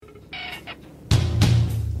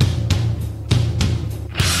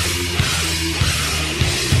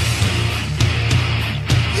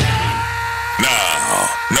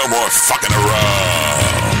more fucking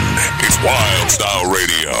around. It's Wylde Style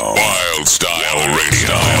Radio. Wylde Style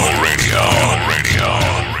Radio.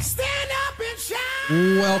 Stand up and shout.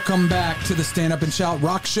 Welcome back to the Stand Up and Shout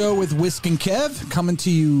Rock Show with Whisk and Kev, coming to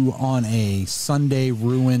you on a Sunday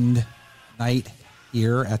ruined night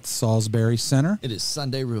here at Salisbury Center. It is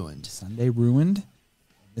Sunday ruined. Sunday ruined.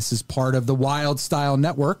 This is part of the Wylde Style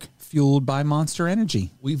Network, fueled by Monster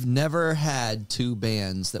Energy. We've never had two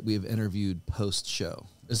bands that we have interviewed post-show.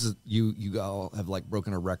 This is you all have like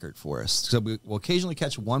broken a record for us. So we'll occasionally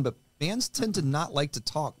catch one, but bands tend to not like to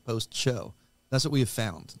talk post-show. That's what we have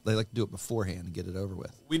found. They like to do it beforehand and get it over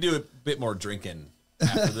with. We do a bit more drinking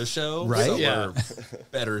after the show, Right? So Yeah. we're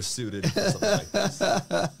better suited for something like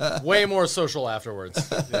this. Way more social afterwards.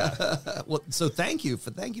 Yeah. Well, so thank you for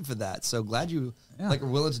that. So glad you are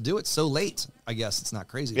willing to do it so late. I guess it's not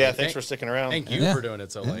crazy. Yeah, thanks for sticking around. Thank you Yeah. for doing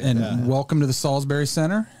it so late. And welcome to the Salisbury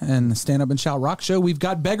Center and the Stand Up and Shout Rock Show. We've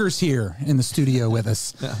got Beggars here in the studio with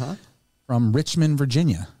us from Richmond,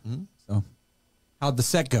 Virginia. So how'd the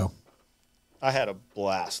set go? I had a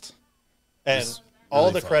blast. And all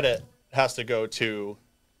really the fun. credit has to go to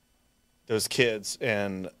those kids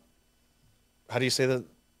and how do you say that?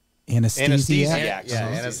 Anesthesiac.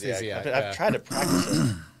 Anesthesiac. I've tried to practice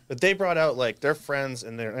it. But they brought out like their friends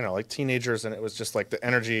and their like teenagers, and it was just like the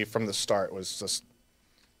energy from the start was just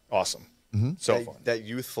awesome. So fun. That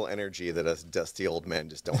youthful energy that us dusty old men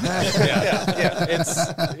just don't have.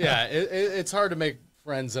 It's hard to make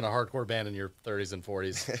friends in a hardcore band in your 30s and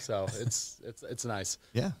 40s. So it's nice.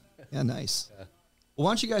 Yeah. Yeah, nice. Well,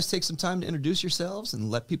 why don't you guys take some time to introduce yourselves and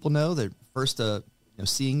let people know that first,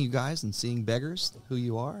 seeing you guys and seeing Beggars, who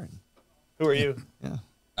you are. And, Who are you? yeah.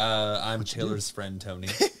 I'm Taylor's friend, Tony.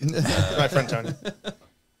 My friend Tony.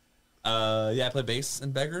 I play bass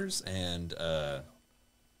in Beggars, and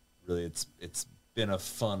really it's been a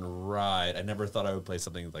fun ride. I never thought I would play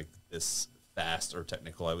something like this fast or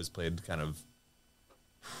technical. I always played kind of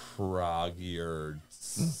proggier,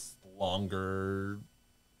 longer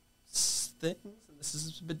things. This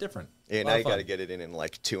is a bit different. Yeah, A now lot you of got to fun. get it in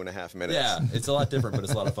like 2.5 minutes. Yeah, it's a lot different, but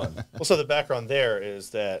it's a lot of fun. Well, so the background there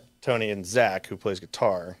is that Tony and Zach, who plays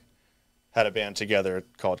guitar, had a band together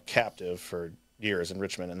called Captive for years in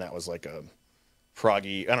Richmond, and that was like a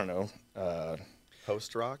proggy, I don't know,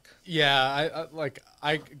 Post rock. Yeah,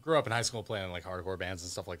 I grew up in high school playing like hardcore bands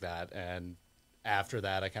and stuff like that, and after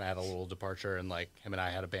that I kind of had a little departure, and like him and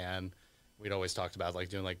I had a band. We'd always talked about like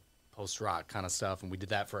doing like post rock kind of stuff, and we did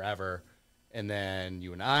that forever. And then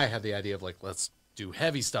you and I had the idea of like, let's do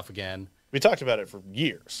heavy stuff again. we talked about it for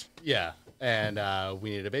years. Yeah, and we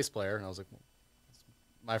needed a bass player, and I was like, well, it's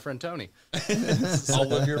my friend Tony.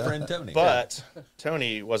 All of your friend Tony. But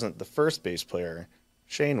Tony wasn't the first bass player.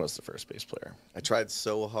 Shane was the first bass player. I tried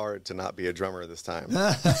so hard to not be a drummer this time.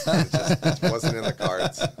 it wasn't in the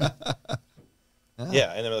cards.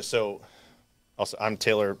 Yeah, and then so also I'm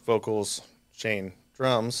Taylor vocals, Shane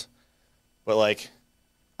drums, but like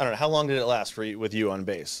I don't know how long did it last for you, with you on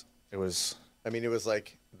bass? It was It was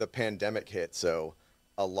like the pandemic hit, so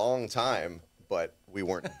a long time, but we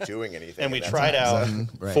weren't doing anything. and we at that tried time, out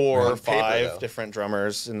so- Right. 4 or On paper, 5 though. different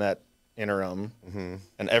drummers in that interim,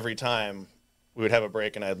 and every time we would have a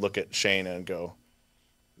break, and I'd look at Shane and go,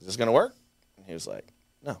 "Is this gonna work?" And he was like,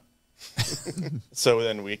 "No." So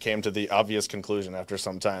then we came to the obvious conclusion after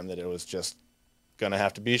some time that it was just gonna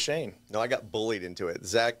have to be Shane. No, I got bullied into it.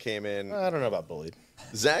 Zach came in. I don't know about bullied.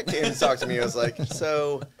 Zach came and talked to me. I was like,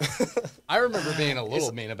 so I remember being a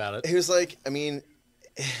little mean about it. he was like,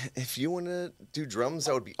 if you want to do drums,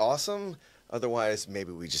 that would be awesome. Otherwise,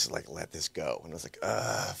 maybe we just like let this go. And I was like,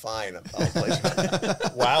 fine, I'll play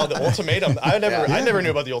drums. Wow, the ultimatum! I never knew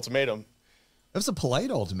about the ultimatum. It was a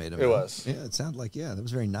polite ultimatum. It though. was. Yeah, it sounded like, that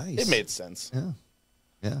was very nice. It made sense. Yeah.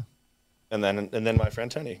 Yeah. And then my friend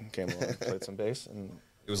Tony came along and played some bass, and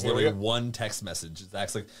It was Here we literally go. one text message.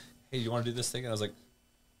 Zach's like, "Hey, you want to do this thing?" And I was like,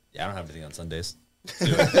 "Yeah, I don't have anything on Sundays."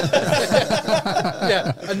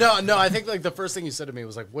 Yeah, no. I think like the first thing you said to me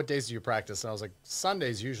was like, "What days do you practice?" And I was like,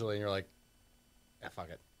 "Sundays usually." And you're like, "Yeah, fuck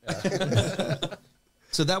it." Yeah.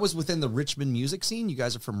 So that was within the Richmond music scene. You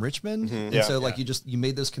guys are from Richmond. And Yeah. so like you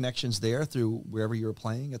made those connections there through wherever you were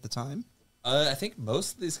playing at the time. I think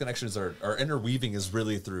most of these connections are interweaving is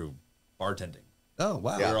really through bartending. Oh,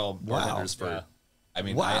 wow. We're all bartenders for. Yeah. I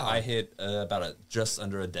mean, Wow. I hit about just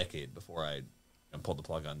under a decade before I pulled the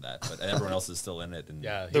plug on that, but everyone else is still in it. And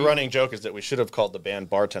Yeah, the running joke is that we should have called the band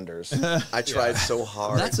Bartenders. I tried so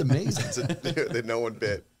hard. That's amazing. that no one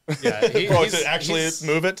bit. yeah. Oh, to actually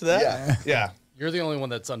move it to that? Yeah. Yeah. You're the only one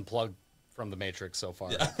that's unplugged from the Matrix so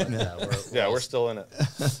far. Yeah, Yeah, we're still in it.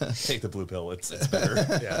 take the blue pill. It's better.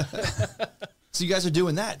 yeah. So you guys are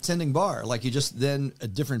doing that, tending bar, like you just then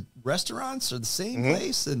different restaurants or the same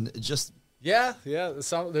place, and it just Yeah.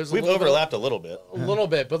 There's We've overlapped a little bit. a little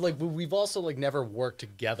bit, but like we've also like never worked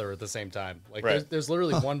together at the same time. Like Right. there's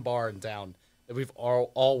literally one bar in town that we've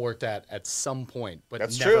all worked at some point, but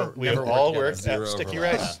That's never, true. We never have all together. worked at Sticky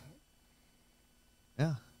Rice.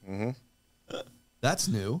 yeah. That's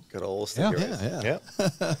new. Good old Sticky Yeah. Rice.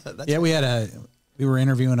 Yeah. We were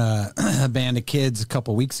interviewing a band of kids a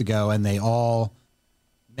couple weeks ago, and they all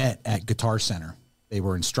met at Guitar Center. They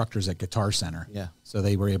were instructors at Guitar Center. Yeah. So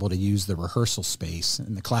they were able to use the rehearsal space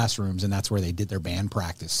in the classrooms, and that's where they did their band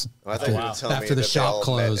practice. Well, I thought you were telling After me the that shop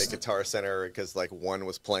they all met closed. at Guitar Center because like one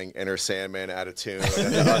was playing Inner Sandman out of tune, and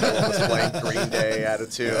the other one was playing Green Day out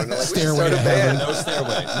of tune. And like, we should Stairway start a to band.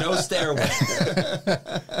 No stairway.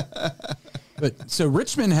 But so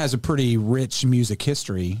Richmond has a pretty rich music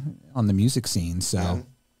history on the music scene. So,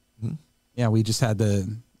 yeah, we just had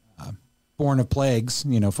the Born of Plagues,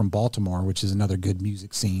 from Baltimore, which is another good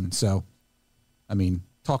music scene. So, I mean,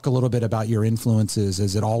 talk a little bit about your influences.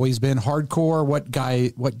 Has it always been hardcore? What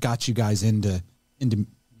got you guys into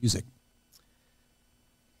music?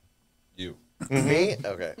 You. Me?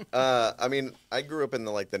 Okay. I mean, I grew up in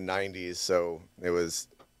the 90s, so it was,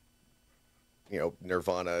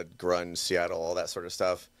 Nirvana, grunge, Seattle, all that sort of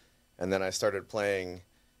stuff. And then I started playing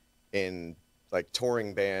in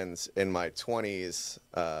touring bands in my 20s,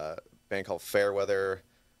 a band called Fairweather,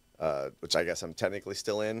 which I guess I'm technically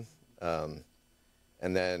still in.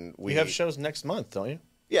 And then We have shows next month, don't you?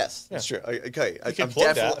 Yes, that's true. Okay, can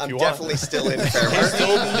plug that if I'm you want. definitely still in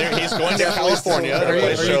Fairweather. He's going to Definitely California still- to Are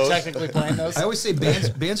play you shows. technically playing those? I always say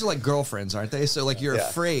bands are like girlfriends, aren't they? So like you're Yeah.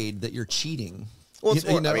 afraid that you're cheating. Well, it's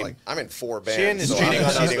You more, know, I mean, like- I'm in 4 Shane bands. is so cheating I'm on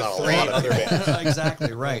us cheating with on a 3 lot of other bands.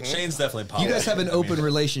 Exactly right. Shane's definitely poly. You guys have an open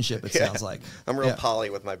relationship. It sounds like. I'm real Yeah. poly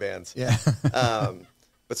with my bands. Yeah.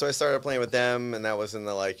 But so I started playing with them, and that was in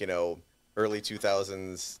the early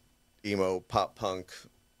 2000s emo pop punk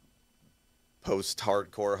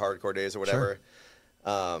hardcore days or whatever.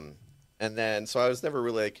 And then so I was never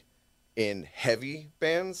really in heavy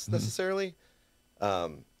bands necessarily.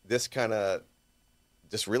 This kind of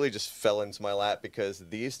just fell into my lap because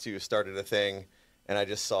these two started a thing, and I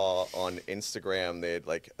just saw on Instagram they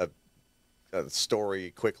had a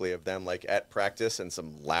story quickly of them at practice and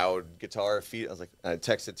some loud guitar feet. I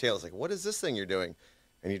texted Taylor, I was like, "What is this thing you're doing?"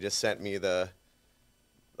 And he just sent me a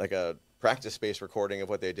practice space recording of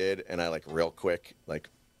what they did, and I real quick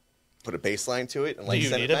put a bass line to it and Do you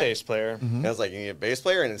sent need it a back. bass player? And I was like, "You need a bass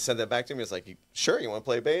player?" And then sent that back to me. It's like, "Sure, you want to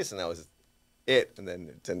play bass?" And that was it. And then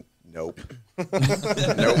it's nope.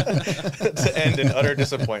 Nope. To end in utter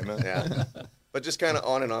disappointment. Yeah. But just kind of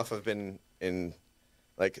on and off, I've been in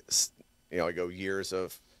I go years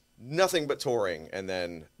of nothing but touring, and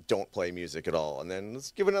then don't play music at all, and then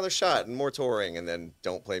let's give it another shot and more touring, and then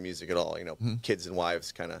don't play music at all. Kids and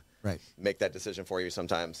wives kind of Right. make that decision for you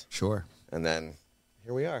sometimes, Sure. and then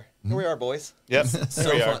here we are. Here we are, boys. Yep.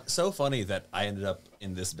 There we are. So funny that I ended up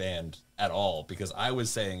in this band at all, because I was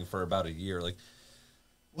saying for about a year,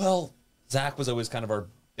 well, Zach was always kind of our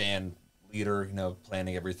band leader,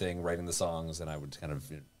 planning everything, writing the songs, and I would kind of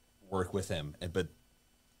work with him. But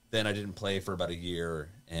then I didn't play for about a year,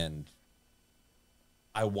 and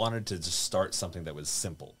I wanted to just start something that was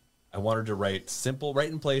simple. I wanted to write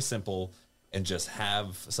and play simple, and just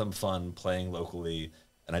have some fun playing locally.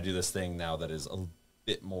 And I do this thing now that is a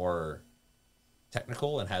bit more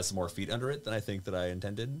technical and has some more feet under it than I think that I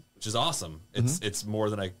intended, which is awesome. It's more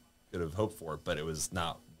than I could have hoped for, but it was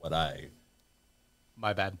not what I.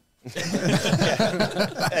 My bad. And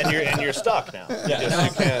you're stuck now. Yeah,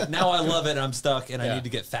 You can't. now I love it. And I'm stuck, and I Yeah. need to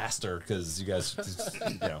get faster because you guys,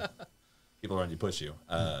 people around you push you.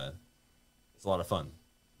 It's a lot of fun.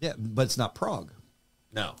 Yeah, but it's not prog.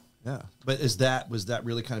 No. Yeah. But was that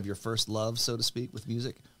really kind of your first love, so to speak, with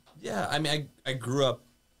music? Yeah, I mean, I grew up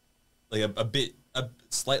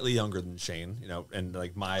slightly younger than Shane, and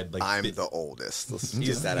my I'm bit- the oldest. Let's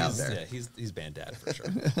he's- get that out he's- there. Yeah, he's band dad for sure.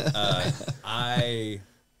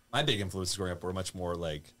 My big influences growing up were much more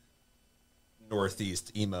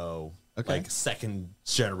Northeast emo, Okay. second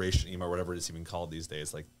generation emo, whatever it's even called these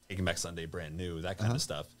days, Taking Back Sunday, Brand New, that kind of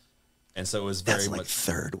stuff. And so it was very That's much.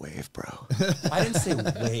 third wave, bro. I didn't say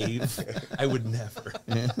wave. I would never.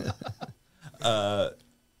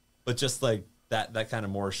 But just that kind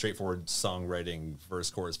of more straightforward songwriting,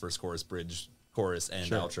 verse, chorus, bridge, chorus,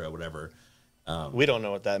 and outro, whatever. We don't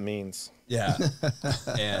know what that means. Yeah,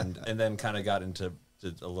 and then kind of got into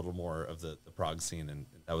a little more of the prog scene, and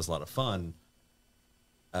that was a lot of fun.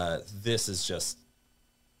 This is just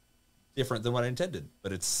different than what I intended,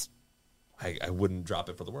 but I wouldn't drop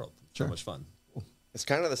it for the world. It's so much fun. It's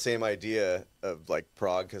kind of the same idea of like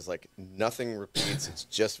prog, because like nothing repeats. It's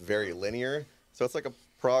just very linear. So it's like a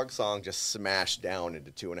prog song just smashed down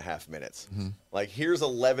into 2.5 minutes. Like here's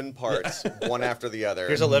 11 parts, one after the other.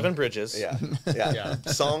 Here's 11 bridges. Yeah.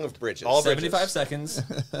 Song of bridges. All 75 seconds.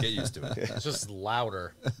 Get used to it. It's just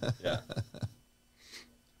louder. Yeah.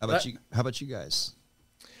 How about you? How about you guys?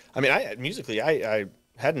 I mean, musically, I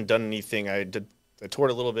hadn't done anything. I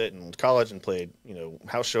toured a little bit in college and played,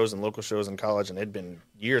 house shows and local shows in college, and it had been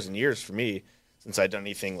years and years for me since I'd done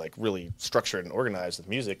anything like really structured and organized with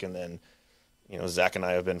music. And then, Zach and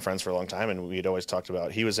I have been friends for a long time, and we'd always talked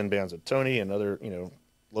about, he was in bands with Tony and other,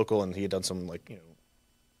 local, and he had done some like,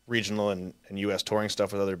 regional and U.S. touring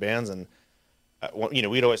stuff with other bands. And,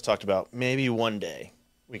 we'd always talked about maybe one day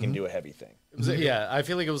we can do a heavy thing. Yeah, I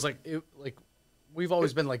feel like it was like we've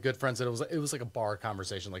always been like good friends. That it was like a bar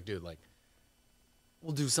conversation. Like, dude, like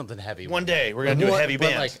we'll do something heavy one day. We're gonna do a heavy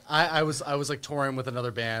band. Like I was like touring with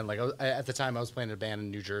another band. Like at the time I was playing in a band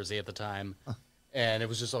in New Jersey at the time, and it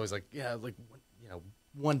was just always like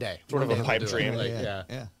one day. Sort of a pipe dream. Like,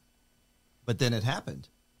 yeah. But then it happened.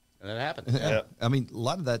 And then it happened. Yeah. I mean, a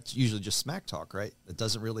lot of that's usually just smack talk, right? It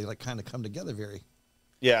doesn't really like kind of come together very.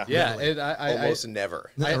 Yeah. Yeah. Almost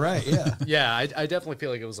never. Right. Yeah. Yeah. I definitely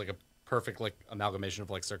feel like it was like a perfect like amalgamation of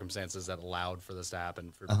like circumstances that allowed for this to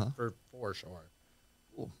happen for sure.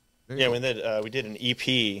 Cool. Yeah, we did an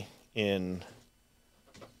EP in.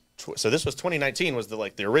 So this was 2019. Was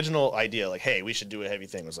the original idea? Like, hey, we should do a heavy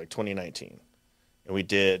thing. It was like 2019, and we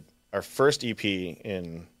did our first EP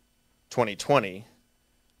in 2020,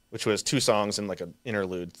 which was 2 songs and like an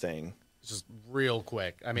interlude thing. It's just real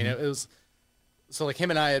quick. I mean, it was so like him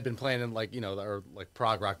and I had been playing in like our like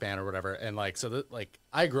prog rock band or whatever, and like so like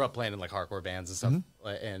I grew up playing in like hardcore bands and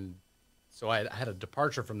stuff, and so I had a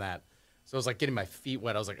departure from that. So I was like getting my feet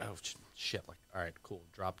wet. I was like, oh shit, like all right, cool,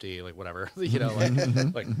 drop D, like whatever,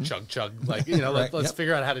 like chug, like let's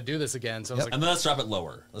figure out how to do this again. So I was like, And then let's drop it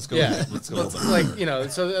lower. Let's go. yeah, Let's go. like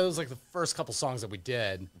so it was like the first couple songs that we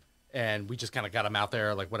did, and we just kind of got them out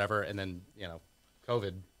there, like whatever, and then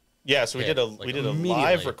COVID. Yeah, so we hit, did a like, we did a immediately.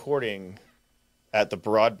 live recording at the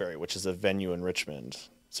Broadberry, which is a venue in Richmond.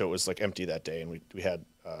 So it was like empty that day, and we had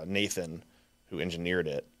Nathan, who engineered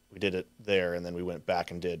it. We did it there, and then we went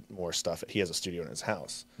back and did more stuff. He has a studio in his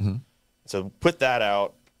house. So put that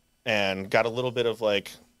out and got a little bit of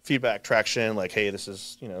like feedback, traction, like, hey, this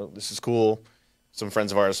is cool. Some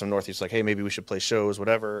friends of ours from Northeast like, hey, maybe we should play shows,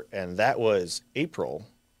 whatever. And that was April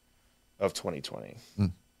of 2020.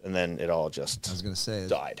 And then it all just I was gonna say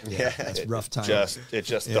died. Yeah, it's rough time.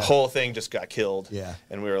 The whole thing just got killed. Yeah.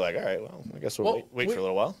 And we were like, all right, well, I guess we'll wait for a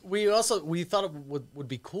little while. We thought it would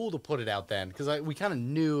be cool to put it out then because we kind of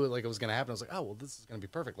knew like it was gonna happen. I was like, oh well, this is gonna be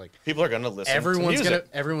perfect. Like People are gonna listen.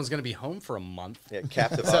 everyone's gonna be home for a month. Yeah,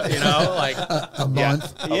 captive. So, like A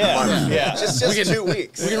month. Yeah. Just 2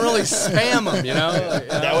 weeks. we can really spam them.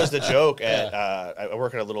 That was the joke. I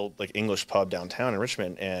work at a little like English pub downtown in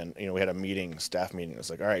Richmond, and we had a staff meeting. It was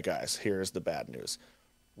like, all right, guys, here's the bad news.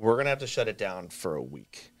 We're gonna have to shut it down for a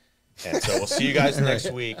week, and so we'll see you guys next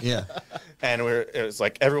week. Yeah. And it was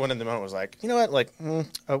like everyone in the moment was like, you know what, like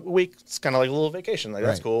a week, it's kind of like a little vacation, like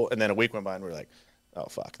that's Right. cool. And then a week went by, and we were like, oh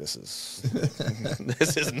fuck, this is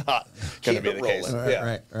this is not gonna Keep be it the case.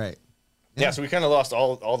 rolling. Right. Yeah, so we kind of lost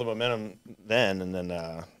all the momentum then, and then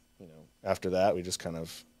after that we just kind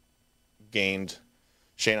of gained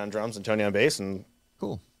Shane on drums and Tony on bass, and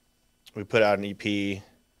Cool. we put out an EP.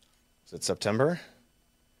 Was it September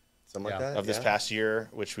Something like Yeah. that. of this past year,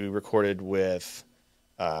 which we recorded with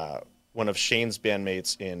one of Shane's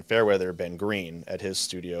bandmates in Fairweather, Ben Green, at his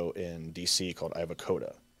studio in DC called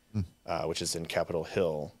Ivacoda, which is in Capitol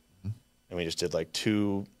Hill, and we just did like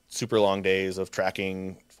 2 super long days of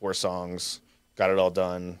tracking 4 songs, got it all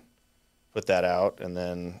done, put that out, and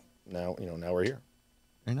then now we're here.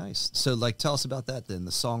 Very nice. So, like, tell us about that then.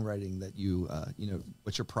 The songwriting that you,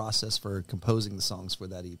 what's your process for composing the songs for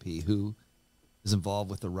that EP? Who is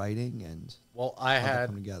involved with the writing and Well, how they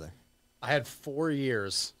come together? I had 4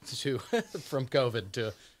 years from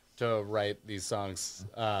COVID to write these songs.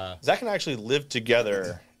 Zach and I actually lived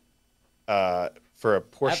together for a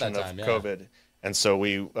portion time, of yeah. COVID, and so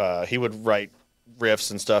he would write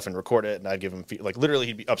riffs and stuff and record it, and I'd give him literally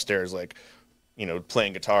he'd be upstairs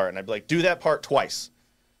playing guitar, and I'd be like, do that part twice.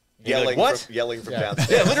 He'd be like, what? Yelling from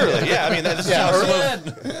downstairs. Yeah, literally. Yeah, I mean that's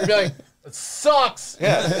You'd be like, it sucks.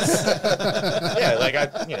 yeah, like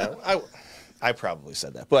I probably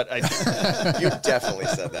said that, but You definitely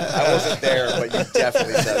said that. I wasn't there, but you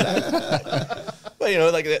definitely said that.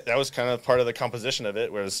 But that was kind of part of the composition of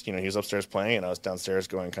it. Whereas he was upstairs playing, and I was downstairs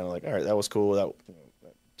going kind of like, all right, that was cool.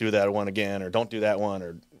 Do that one again, or don't do that one,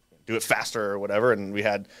 or do it faster or whatever. And we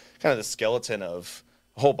had kind of the skeleton of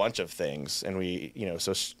a whole bunch of things. And we,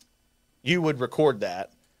 so you would record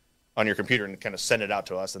that on your computer and kind of send it out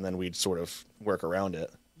to us, and then we'd sort of work around it.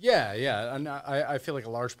 Yeah. And I feel like a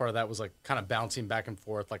large part of that was like kind of bouncing back and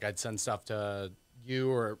forth. Like I'd send stuff to you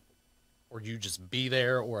or you just be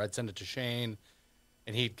there, or I'd send it to Shane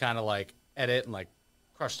and he'd kind of like edit and like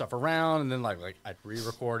crush stuff around, and then like I'd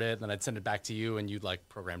re-record it, and then I'd send it back to you and you'd like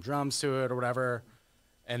program drums to it or whatever.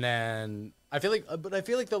 And then I feel like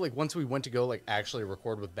though, like once we went to go like actually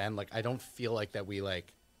record with Ben, like I don't feel like that we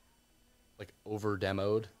like over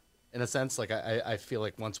demoed in a sense. Like I feel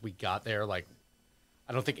like once we got there, like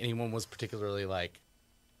I don't think anyone was particularly like,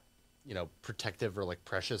 protective or like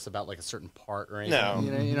precious about like a certain part or anything. No.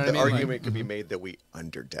 You know what The I mean? argument could be made that we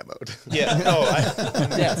under demoed. Yeah. No.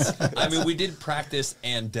 Yes. I mean, we did practice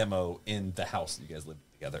and demo in the house that you guys lived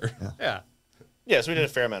together. Yeah. Yeah, so we did a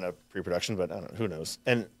fair amount of pre-production, but I don't know, who knows.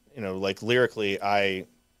 And like lyrically, I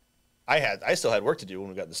still had work to do when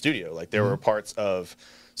we got in the studio. Like there were parts of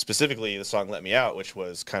specifically the song "Let Me Out," which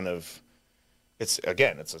was kind of it's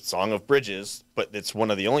a song of bridges, but it's one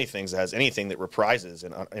of the only things that has anything that reprises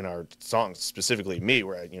in our songs. Specifically me,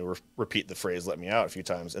 where I repeat the phrase "Let Me Out" a few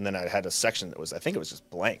times, and then I had a section that was, I think it was just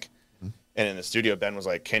blank. And in the studio, Ben was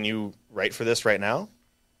like, "Can you write for this right now?" And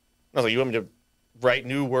I was like, "You want me to write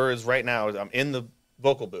new words right now? I'm in the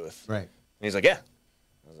vocal booth." Right. And he's like, "Yeah."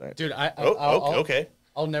 I was like, Dude, okay.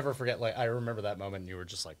 I'll never forget. Like I remember that moment, and you were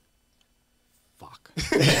just like, "Fuck."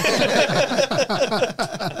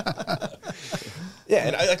 Yeah,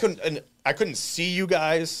 and I couldn't see you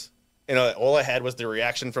guys. All I had was the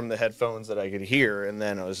reaction from the headphones that I could hear, and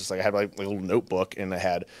then I was just like, I had my little notebook, and I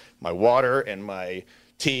had my water and my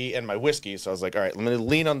tea and my whiskey. So I was like, all right, I'm going to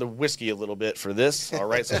lean on the whiskey a little bit for this. I'll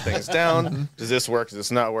write some things down. Does this work? Does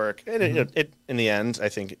this not work? And it in the end, I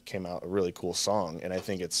think it came out a really cool song, and I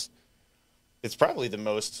think it's probably the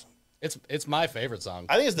most. It's my favorite song.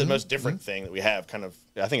 I think it's the most different thing that we have. Kind of,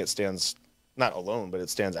 I think it stands not alone, but it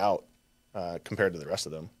stands out compared to the rest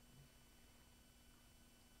of them.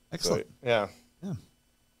 Excellent. So, yeah.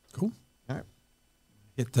 Cool. All right.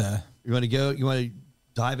 Hit the. You want to go? You want to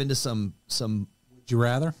dive into some Would you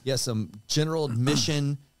rather? some general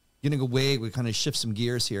admission, getting away. We kind of shift some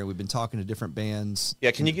gears here. We've been talking to different bands.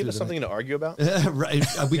 Yeah, can you give us something to argue about? Right.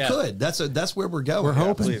 We Yeah. could. That's where we're going. We're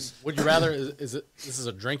hoping. Please. Would you rather? This is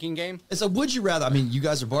a drinking game? It's a would you rather. I mean, you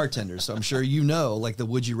guys are bartenders, so I'm sure like the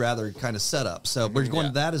would you rather kind of setup. So we're going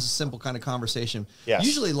to that as a simple kind of conversation. Yes.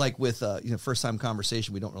 Usually, like with first time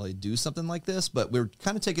conversation, we don't really do something like this, but we're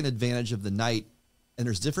kind of taking advantage of the night. And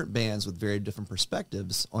there's different bands with very different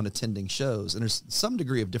perspectives on attending shows, and there's some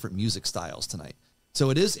degree of different music styles tonight. So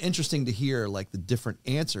it is interesting to hear like the different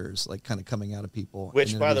answers, like kind of coming out of people.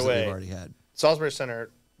 Which, in by the interviews that way, we've already had. Salisbury Center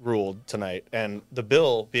ruled tonight, and the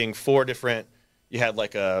bill being 4 different. You had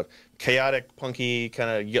like a chaotic, punky,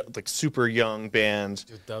 kind of like super young band.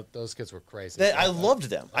 Dude, those kids were crazy. I loved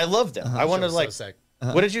them. I loved them. I wanted So like. sick.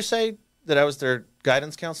 What did you say? That I was their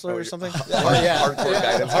guidance counselor or something? Hardcore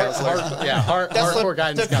guidance counselor. Hardcore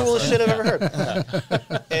guidance the coolest counselor. shit I've ever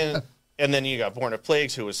heard. And then you got Born of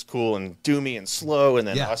Plagues, who was cool and doomy and slow, and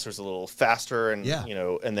then us was a little faster, and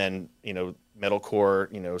and then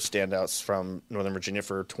metalcore, standouts from Northern Virginia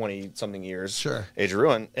for 20-something years. Sure. Age of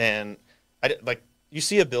Ruin, and you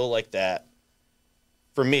see a bill like that.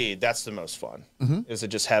 For me, that's the most fun. Is to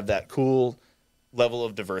just have that cool level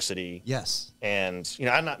of diversity. Yes. And,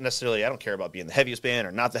 I'm not necessarily, I don't care about being the heaviest band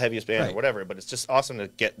or not the heaviest band or whatever, but it's just awesome to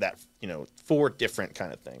get that, 4 different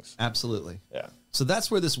kind of things. Absolutely. Yeah. So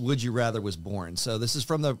that's where this would you rather was born. So this is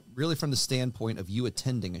from the standpoint of you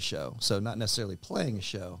attending a show. So not necessarily playing a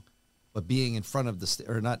show, but being in front of the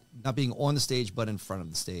or not being on the stage, but in front of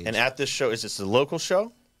the stage. And at this show, is this a local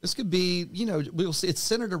show? This could be, we'll see. It's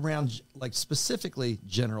centered around like specifically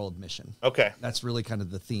general admission. Okay. That's really kind of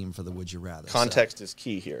the theme for the would you rather. Context is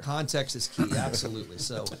key here. Context is key, absolutely.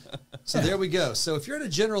 So there we go. So if you're at a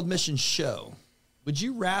general admission show, would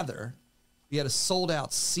you rather be at a sold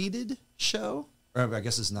out seated show? Or I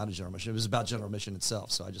guess it's not a general admission. It was about general admission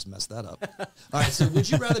itself, so I just messed that up. All right, so would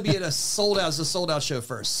you rather be at a sold out show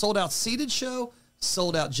first? Sold out seated show,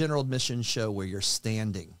 sold out general admission show where you're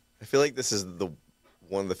standing? I feel like this is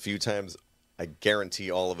one of the few times I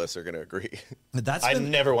guarantee all of us are going to agree. I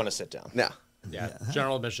never want to sit down. No. Yeah.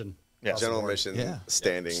 General admission. Yeah. General admission,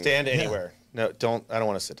 standing. Stand anywhere. No, I don't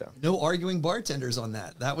want to sit down. No arguing bartenders on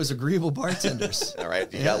that. That was agreeable bartenders. All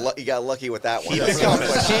right. You got lucky with that one. Keep it coming.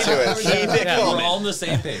 Keep it We're coming. all on the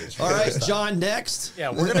same page. All right, John, next. Yeah,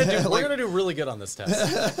 we're gonna do really good on this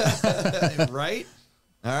test. Right?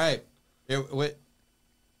 All right. Here, wait.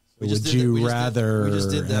 We Would you rather? We just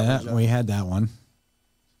did that one, John. We had that one.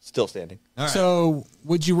 Still standing. All right. So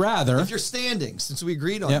would you rather? If you're standing, since we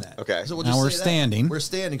agreed on Yep. that. Okay. So we'll Now just we're say that. standing. We're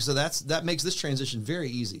standing. So that makes this transition very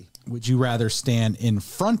easy. Would you rather stand in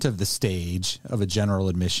front of the stage of a general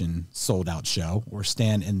admission sold out show or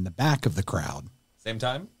stand in the back of the crowd? Same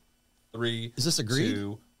time. 3. Is this agreed?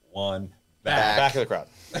 2, 1. Back of the crowd.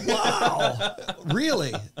 Wow.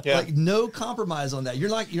 Really? Yeah. Like no compromise on that.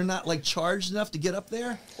 You're not like charged enough to get up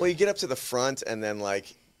there? Well, you get up to the front, and then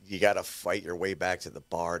like you got to fight your way back to the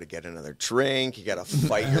bar to get another drink. You got to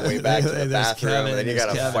fight your way back to the There's bathroom, Kevin, and then you there's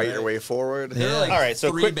got to Kevin, fight right? your way forward. Yeah. Like All right,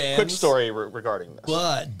 so 3 quick bands. story regarding this.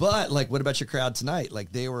 But like, what about your crowd tonight?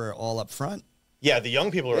 Like they were all up front. Yeah, the young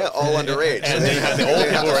people are Yeah, all underage. and then you have the old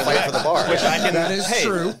people who are in the fight back, for the bar. which I can. That is hey,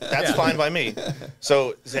 true. That's fine by me.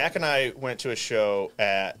 So Zach and I went to a show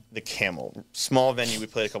at the Camel, small venue. We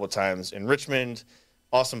played a couple of times in Richmond,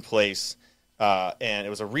 awesome place, and it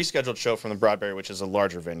was a rescheduled show from the Broadberry, which is a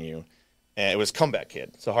larger venue. And it was Comeback Kid.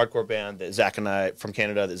 It's a hardcore band that Zach and I from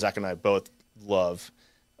Canada that Zach and I both love,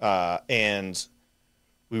 and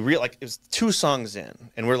we it was 2 songs in,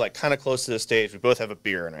 and we're like kind of close to the stage. We both have a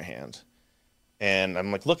beer in our hand. And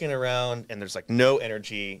I'm like looking around, and there's like no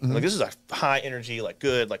energy. I'm like, this is a high energy, like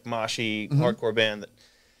good, like moshy hardcore band that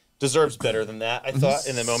deserves better than that. I thought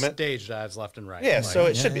in the moment. Stage dives left and right. Yeah, Like, so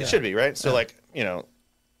it should be right. So like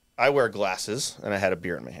I wear glasses, and I had a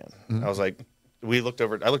beer in my hand. I was like, I looked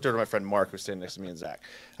over to my friend Mark, who's standing next to me, and Zach.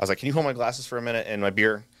 I was like, can you hold my glasses for a minute and my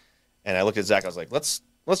beer? And I looked at Zach. I was like, let's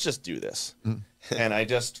just do this. And I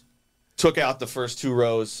just took out the first 2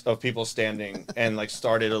 rows of people standing and like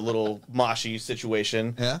started a little moshy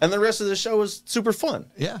situation. Yeah. And the rest of the show was super fun.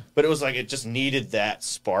 Yeah. But it was like it just needed that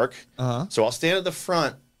spark. So I'll stand at the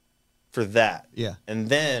front for that. Yeah. And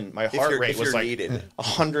then my heart rate was like needed.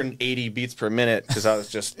 180 beats per minute because I was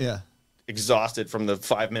just Yeah. exhausted from the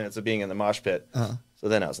 5 minutes of being in the mosh pit. So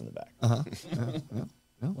then I was in the back.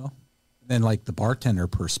 Well, then like the bartender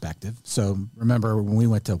perspective. So remember when we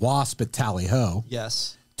went to Wasp at Tally Ho,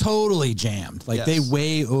 Yes. totally jammed. Like they Yes.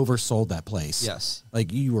 way oversold that place. Yes.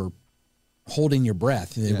 Like you were holding your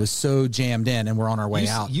breath. It was so jammed in, and we're on our way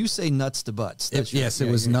out. You say nuts to butts. That's your- Yes, it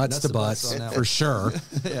yeah, was you're nuts to butts on that for one. sure.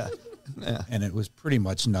 Yeah. And it was pretty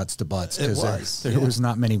much nuts to butts It because was, there was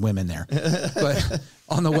not many women there. But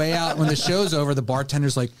on the way out, when the show's over, the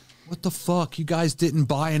bartender's like, what the fuck? You guys didn't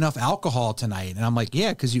buy enough alcohol tonight. And I'm like,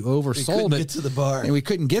 yeah, because you oversold couldn't it. get to the bar. And we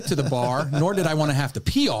couldn't get to the bar, nor did I want to have to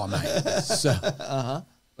pee all night. So,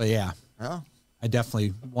 but yeah, I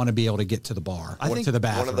definitely want to be able to get to the bar, I think to the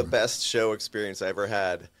bathroom. One of the best show experience I ever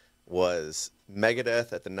had was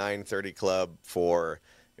Megadeth at the 930 Club for,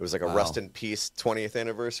 it was like a Rust in Peace 20th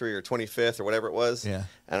anniversary or 25th or whatever it was. Yeah.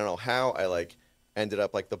 I don't know how I like ended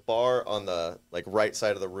up like the bar on the like right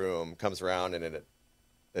side of the room comes around and it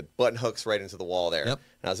button hooks right into the wall there. Yep.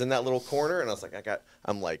 And I was in that little corner and I was like,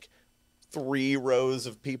 I'm like 3 rows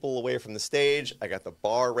of people away from the stage. I got the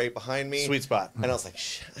bar right behind me. Sweet spot. And I was like,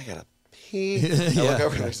 shit, I gotta pee. I look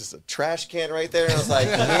over and there's just a trash can right there. And I was like,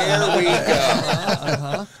 here we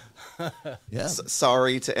go. Yeah.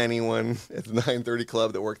 Sorry to anyone at the 930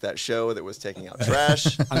 Club that worked that show that was taking out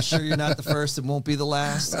trash. I'm sure you're not the first and won't be the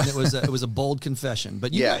last. And it was a bold confession.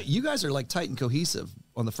 But you guys are like tight and cohesive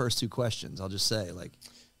on the first 2 questions. I'll just say, like,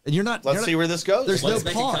 and you're not. Let's see where this goes. There's Let's no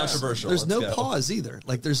make it pause. controversial. There's Let's no go. pause either.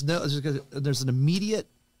 Like there's an immediate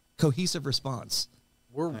cohesive response.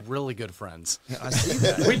 We're really good friends. I see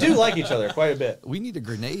that. We do like each other quite a bit. We need a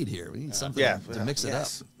grenade here. We need something Yeah. to mix it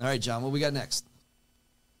Yes. up. All right, John, what we got next?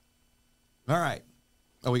 All right.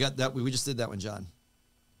 Oh, we got that. We just did that one, John.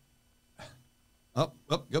 Oh,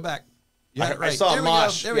 go back. You had it I right. saw There we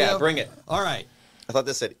mosh. go. There we Yeah, go. bring it. All right. I thought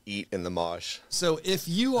this said eat in the mosh. So if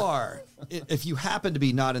you happen to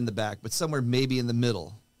be not in the back, but somewhere maybe in the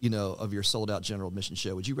middle, of your sold out general admission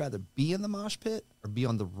show, would you rather be in the mosh pit or be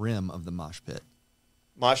on the rim of the mosh pit?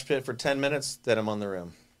 Mosh pit for 10 minutes, then I'm on the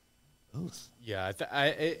rim. Both. Yeah,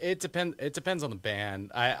 it depends. It depends on the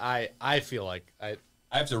band. I feel like I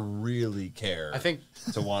have to really care. I think-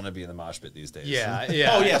 to want to be in the mosh pit these days. yeah.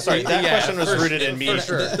 Oh, yeah, sorry. That question was for rooted sure, in me for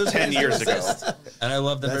sure. 10 years ago. And I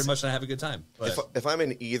love them very much, and I have a good time. But If I'm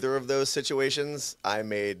in either of those situations, I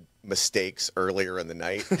made mistakes earlier in the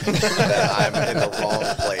night that I'm in the wrong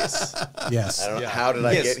place. Yes. I don't know, Yeah. how did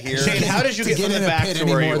I Yes. get here? Shane, how did you To get get from in the a back pit to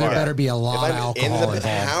where anymore, you there are? better be a If lot of I'm in alcohol the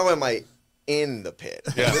involved. how am I in the pit?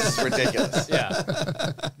 This is ridiculous. Yeah.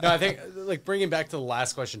 No, I think like bringing back to the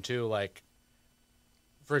last question too. Like,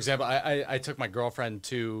 for example, I took my girlfriend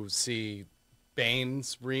to see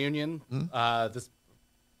Bane's reunion this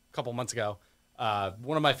couple months ago.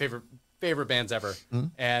 One of my favorite favorite bands ever.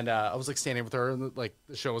 And I was like standing with her, and like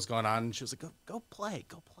the show was going on, and she was like, "Go play,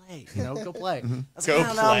 you know, go play." I was Go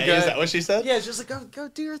like, "No, I'm play. good." Is that what she said? Yeah, she was like, "Go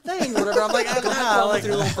do your thing, whatever." I'm like, with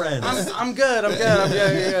your little friends. I'm good.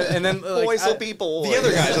 And then like, Boys will be boys. The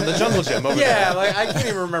other guys on the jungle gym over there. yeah, like I can't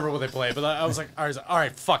even remember what they played, but I was like, all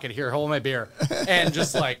right, fuck it, here, hold my beer, and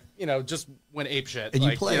just like, you know, just went ape shit. And you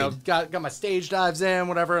like, played. know, got my stage dives in,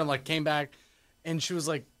 whatever, and like came back, and she was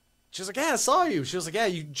like, yeah, I saw you. She was like, yeah,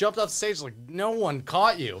 you jumped off the stage, like no one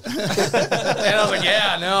caught you. And I was like,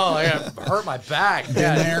 yeah, no, like I hurt my back.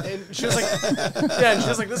 Yeah, and she was like, yeah, and she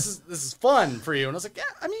was like, this is fun for you, and I was like, yeah,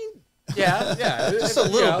 I mean. Yeah, Just a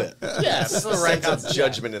little bit. Yeah, this is the right Sense of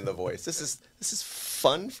judgment in the voice. This is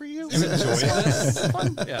fun for you. You enjoy this?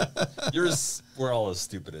 fun. Yeah. We're all as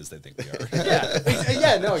stupid as they think we are.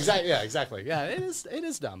 Yeah, no, exactly. Yeah, exactly. Yeah, it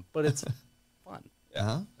is dumb, but it's fun.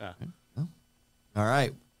 Uh-huh. Yeah. All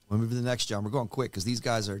right. We'll move to the next, John. We're going quick because these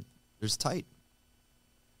guys they're just tight.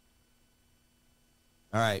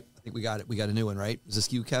 All right. I think we got it. We got a new one, right? Is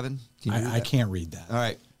this you, Kevin? Can you read I that? can't read that. All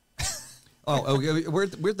right. We're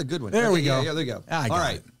the good one. There we go. Yeah, there you go. I got All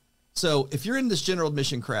right. it. So if you're in this general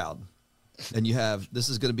admission crowd, and you have this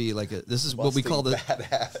is going to be like this is what we call the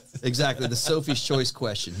exactly the Sophie's Choice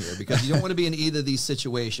question here, because you don't want to be in either of these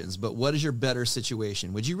situations. But what is your better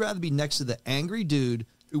situation? Would you rather be next to the angry dude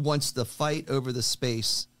who wants to fight over the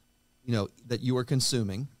space, you know, that you are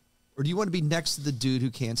consuming, or do you want to be next to the dude who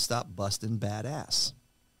can't stop busting badass?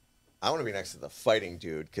 I want to be next to the fighting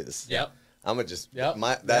dude because Yep. I'm gonna just Yep.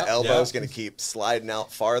 that elbow's gonna keep sliding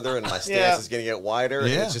out farther, and my stance is gonna get wider, and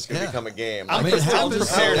Yeah, it's just gonna yeah. become a game. I mean, it happens.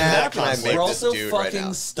 prepared to It try and make We're this also dude right fucking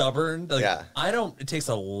now. stubborn. Like, Yeah. it takes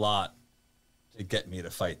a lot to get me to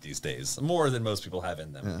fight these days, more than most people have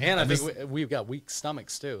in them. And I think we've got weak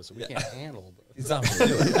stomachs too, so we can't handle it. He's not gonna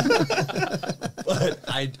do it. But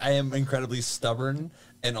I am incredibly stubborn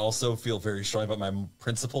and also feel very strong about my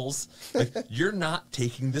principles. Like, you're not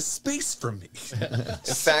taking this space from me.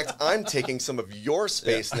 In fact, I'm taking some of your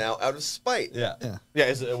space now out of spite. Yeah. Yeah.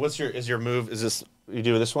 Is your move? Is this you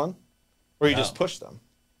do this one, or you No. just push them?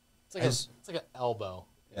 It's like an elbow.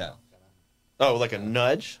 Yeah. Oh, like a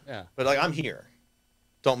nudge. Yeah. But like I'm here,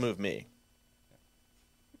 don't move me.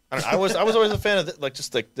 I was always a fan of like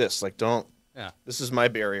just like this. Like don't. Yeah. This is my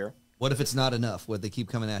barrier. What if it's not enough? What they keep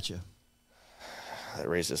coming at you? That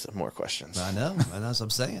raises more questions. I know. That's what I'm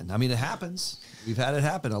saying. I mean, it happens. We've had it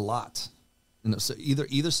happen a lot. You know, so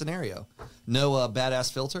either scenario, no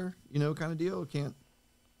badass filter, you know, kind of deal. Can't.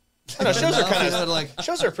 I know, shows are kind You know, of like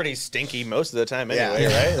shows are pretty stinky most of the time anyway, Yeah.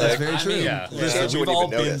 right? that's Like, very true. Yeah. Listen, You we've wouldn't all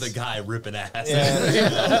even been notice. the guy ripping ass.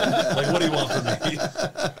 Yeah. Like, what do you want from me?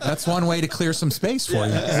 That's one way to clear some space for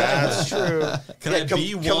you. that's true. Can I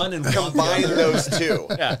be one and want the combine other? those two.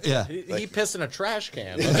 Yeah. Yeah. He pissed in a trash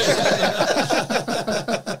can.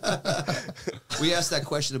 We asked that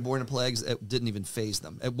question of Born in Plagues. It didn't even phase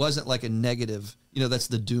them. It wasn't like a negative. You know, that's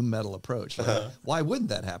the doom metal approach. Like, why wouldn't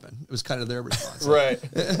that happen? It was kind of their response. Right.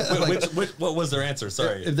 What was their answer?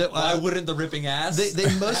 Sorry. Why wouldn't the ripping ass?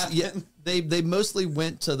 They mostly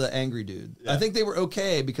went to the angry dude. I think they were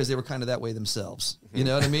okay because they were kind of that way themselves. You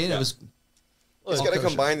know what I mean? It was. It's got to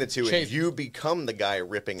combine the two, Chase- and you become the guy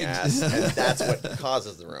ripping ass, and that's what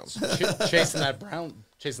causes the room.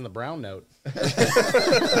 chasing the brown note.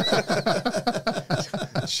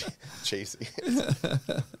 Chasing.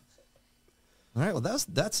 All right, well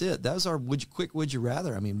that's it. That was our would you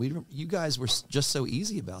rather. I mean, you guys were just so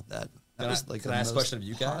easy about that. That was like can the I ask a most question of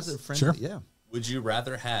you guys? positive, friendly- Sure. Yeah. Would you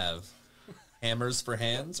rather have hammers for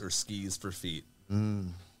hands or skis for feet?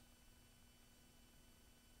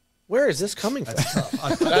 Where is this coming from? That's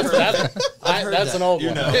an old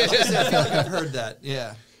one. I feel like I've heard that.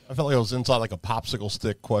 Yeah. I felt like it was inside like a popsicle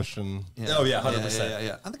stick question. Oh, yeah, 100%.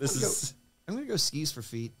 Yeah. I think I'm gonna go skis for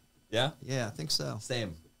feet. Yeah? Yeah, I think so.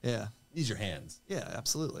 Same. Yeah. Use your hands. Yeah,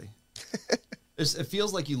 absolutely. It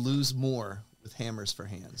feels like you lose more with hammers for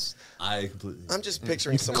hands. I completely. I'm just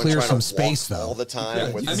picturing someone clear trying some to space, walk though. all the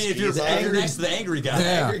time. With I the mean, if you're skis on. next to the angry guy.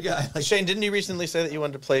 Yeah. Angry guy. Like, Shane, didn't you recently say that you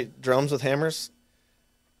wanted to play drums with hammers?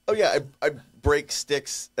 Oh yeah, I break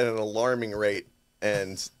sticks at an alarming rate,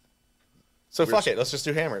 and So fuck it, let's just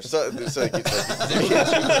do hammers. so it's like, I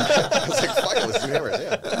was like, fuck it, let's do hammers.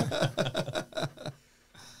 Yeah.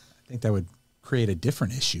 I think that would create a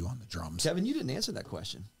different issue on the drums. Kevin, you didn't answer that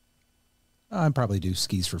question. I'd probably do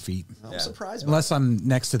skis for feet. I'm surprised. By Unless I'm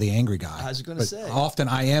next to the angry guy. I was gonna But say. often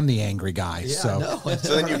I am the angry guy. yeah, so no.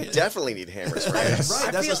 So then you definitely need hammers for hands.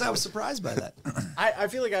 Right, that's what I was surprised by that. I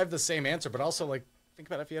feel like I have the same answer, but also like think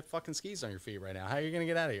about if you had fucking skis on your feet right now. How are you gonna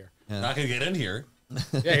get out of here? You're not going to get in here.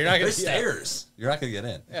 Yeah, you're not gonna There's stairs. You're not going to get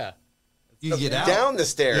in. Yeah. You get out. Down the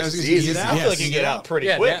stairs. Yeah, I was gonna say, Jesus. get I feel like you get out pretty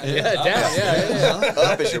quick. Yeah.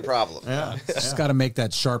 Up is your problem. Yeah. Just got to make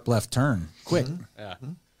that sharp left turn quick. Yeah.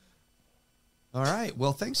 All right.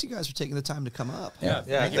 Well, thanks you guys for taking the time to come up. Yeah.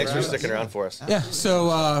 Yeah, thanks for sticking around for us. Yeah.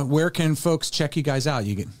 So where can folks check you guys out?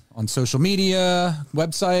 You get on social media,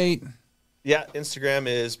 website. Yeah, Instagram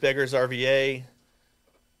is Beggars RVA.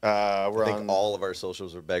 We're I think on all of our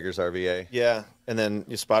socials are Beggars RVA. Yeah, and then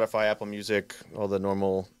Spotify, Apple Music, all the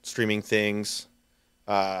normal streaming things.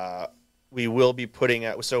 We will be putting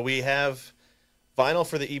out. So we have vinyl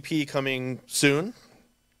for the EP coming soon,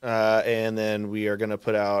 and then we are going to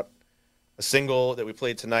put out a single that we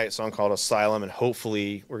played tonight, a song called Asylum, and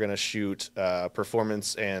hopefully we're going to shoot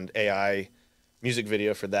performance and AI music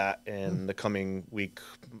video for that in the coming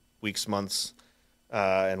weeks, months,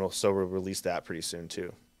 and we'll release that pretty soon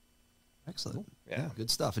too. Excellent. Yeah.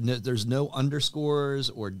 Good stuff. And there's no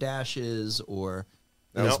underscores or dashes or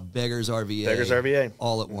Nope. just Beggars RVA. Beggars RVA.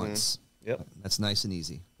 All at once. Yep. That's nice and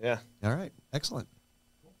easy. Yeah. All right. Excellent.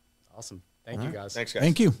 Awesome. Thank you, guys. Thanks, guys.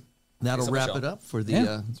 Thank you. That'll so much, wrap y'all. it up for the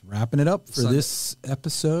Yeah, it's wrapping it up for Sunday. this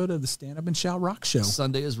episode of the Stand Up and Shout Rock Show.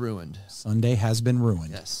 Sunday is ruined. Sunday has been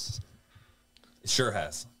ruined. Yes. It sure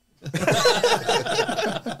has.